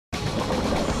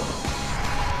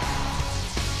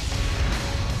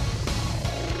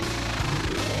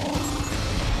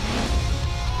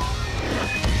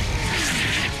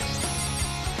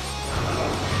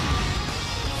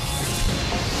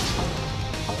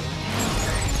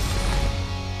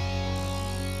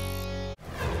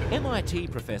MIT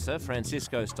professor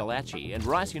Francesco Stellacc and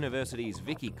Rice University's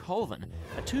Vicki Colvin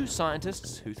are two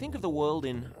scientists who think of the world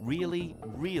in really,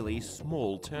 really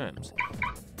small terms.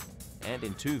 And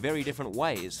in two very different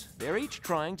ways, they're each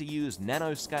trying to use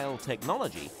nanoscale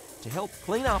technology to help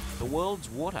clean up the world's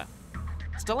water.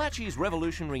 Stellacc's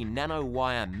revolutionary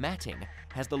nanowire matting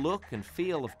has the look and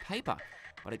feel of paper,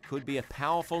 but it could be a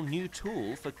powerful new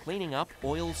tool for cleaning up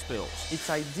oil spills. It's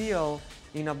ideal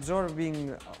in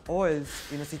absorbing oils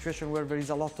in a situation where there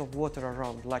is a lot of water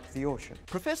around, like the ocean.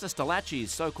 Professor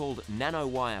Stellacc's so-called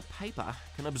nanowire paper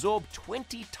can absorb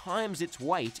 20 times its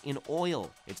weight in oil.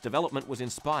 Its development was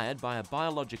inspired by a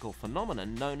biological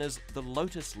phenomenon known as the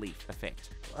lotus leaf effect.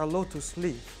 A lotus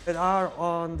leaf that are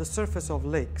on the surface of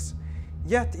lakes.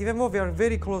 Yet, even though they are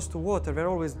very close to water, they're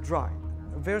always dry.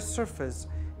 Their surface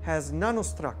has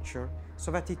nanostructure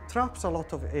so that it traps a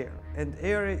lot of air, and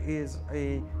air is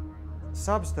a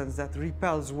substance that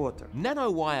repels water.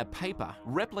 Nanowire paper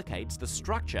replicates the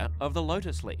structure of the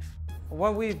lotus leaf.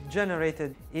 What we've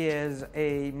generated is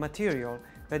a material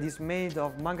that is made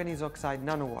of manganese oxide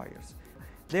nanowires.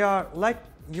 They are like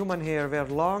human hair, they're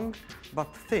long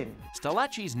but thin.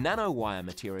 Stellacc's nanowire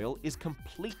material is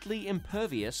completely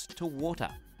impervious to water.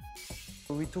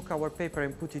 We took our paper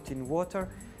and put it in water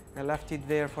and left it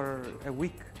there for a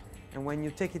week. And when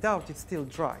you take it out, it's still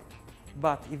dry.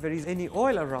 But if there is any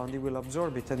oil around, it will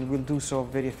absorb it and will do so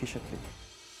very efficiently.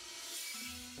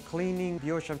 Cleaning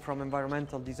the ocean from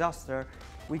environmental disaster,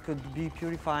 we could be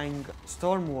purifying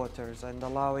storm waters and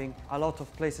allowing a lot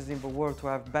of places in the world to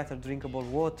have better drinkable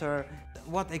water.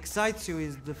 What excites you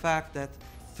is the fact that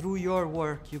through your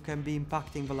work, you can be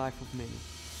impacting the life of many.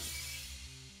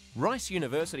 Rice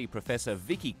University professor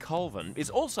Vicki Colvin is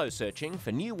also searching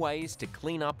for new ways to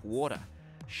clean up water.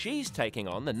 She's taking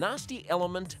on the nasty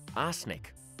element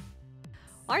arsenic.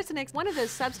 Arsenic's one of those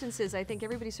substances I think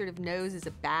everybody sort of knows is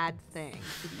a bad thing.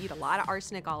 If you eat a lot of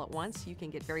arsenic all at once, you can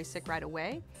get very sick right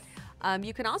away.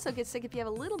 You can also get sick if you have a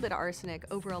little bit of arsenic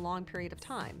over a long period of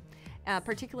time,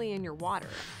 particularly in your water.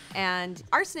 And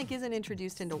arsenic isn't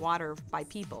introduced into water by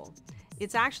people.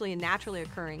 It's actually a naturally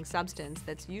occurring substance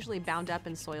that's usually bound up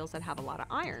in soils that have a lot of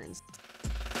irons.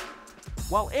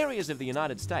 While areas of the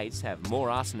United States have more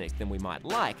arsenic than we might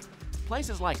like,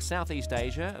 places like Southeast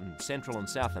Asia and Central and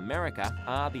South America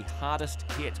are the hardest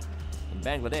hit. In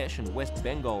Bangladesh and West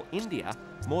Bengal, India,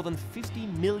 more than 50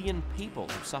 million people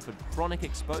have suffered chronic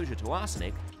exposure to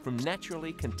arsenic from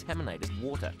naturally contaminated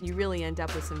water. You really end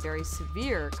up with some very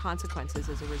severe consequences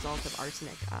as a result of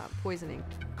arsenic poisoning.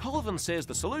 Colvin says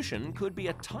the solution could be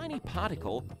a tiny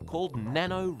particle called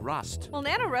nanorust. Well,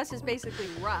 nanorust is basically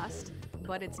rust,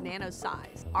 but it's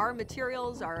nano-sized. Our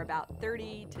materials are about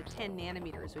 30 to 10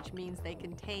 nanometers, which means they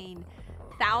contain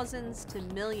thousands to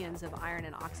millions of iron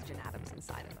and oxygen atoms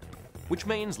inside of them. Which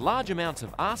means large amounts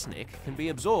of arsenic can be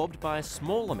absorbed by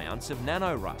small amounts of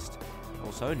nanorust.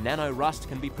 Also, nanorust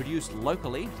can be produced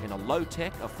locally in a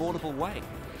low-tech, affordable way.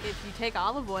 If you take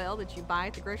olive oil that you buy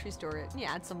at the grocery store and you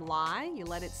add some lye, you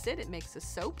let it sit, it makes a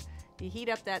soap. You heat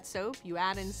up that soap, you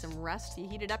add in some rust, you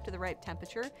heat it up to the right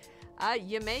temperature,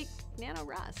 you make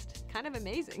nanorust. Kind of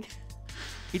amazing.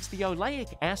 It's the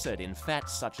oleic acid in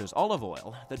fats such as olive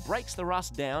oil that breaks the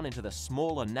rust down into the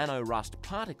smaller nanorust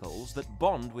particles that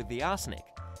bond with the arsenic.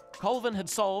 Colvin had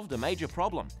solved a major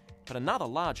problem, but another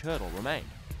large hurdle remained.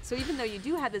 So even though you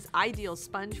do have this ideal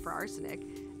sponge for arsenic,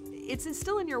 it's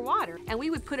still in your water. And we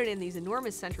would put it in these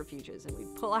enormous centrifuges and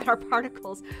we'd pull out our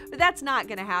particles, but that's not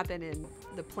going to happen in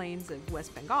the plains of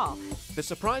West Bengal. The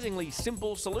surprisingly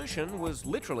simple solution was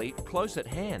literally close at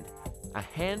hand, a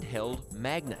handheld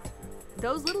magnet.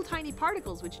 Those little tiny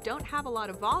particles, which don't have a lot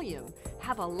of volume,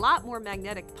 have a lot more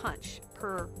magnetic punch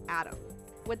per atom.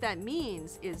 What that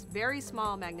means is very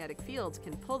small magnetic fields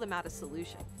can pull them out of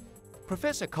solution.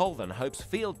 Professor Colvin hopes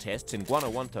field tests in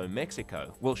Guanajuato,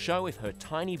 Mexico will show if her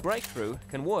tiny breakthrough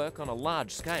can work on a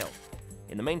large scale.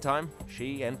 In the meantime,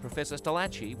 she and Professor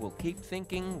Stellacc will keep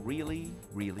thinking really,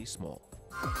 really small.